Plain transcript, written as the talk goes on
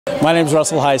My name is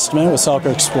Russell Heistuman with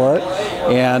Selkirk Sport,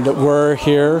 and we're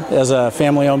here as a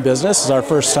family-owned business. It's our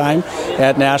first time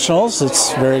at Nationals.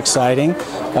 It's very exciting.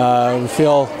 We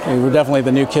feel we're definitely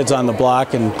the new kids on the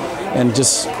block, and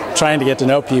just trying to get to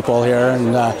know people here.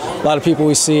 And a lot of people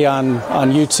we see on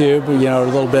YouTube, you know, a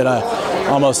little bit of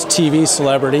almost TV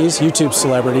celebrities, YouTube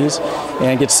celebrities,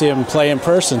 and get to see them play in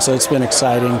person. So it's been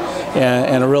exciting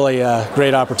and a really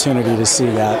great opportunity to see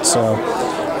that. So,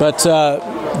 but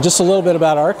just a little bit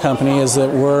about our company is that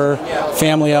we're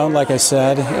family-owned, like I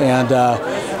said,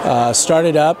 and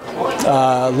started up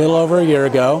a little over a year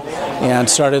ago, and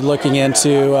started looking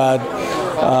into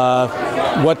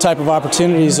what type of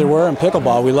opportunities there were in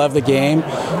pickleball. We love the game.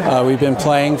 We've been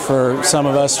playing for some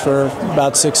of us for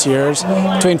about 6 years,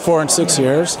 between 4 and 6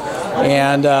 years,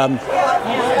 and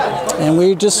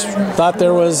we just thought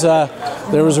there was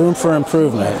room for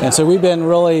improvement. And so we've been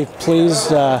really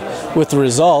pleased with the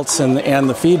results and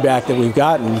the feedback that we've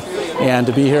gotten. And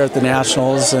to be here at the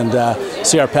Nationals and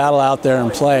see our paddle out there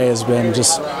and play has been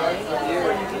just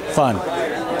fun,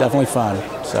 definitely fun.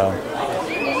 So.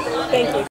 Thank you.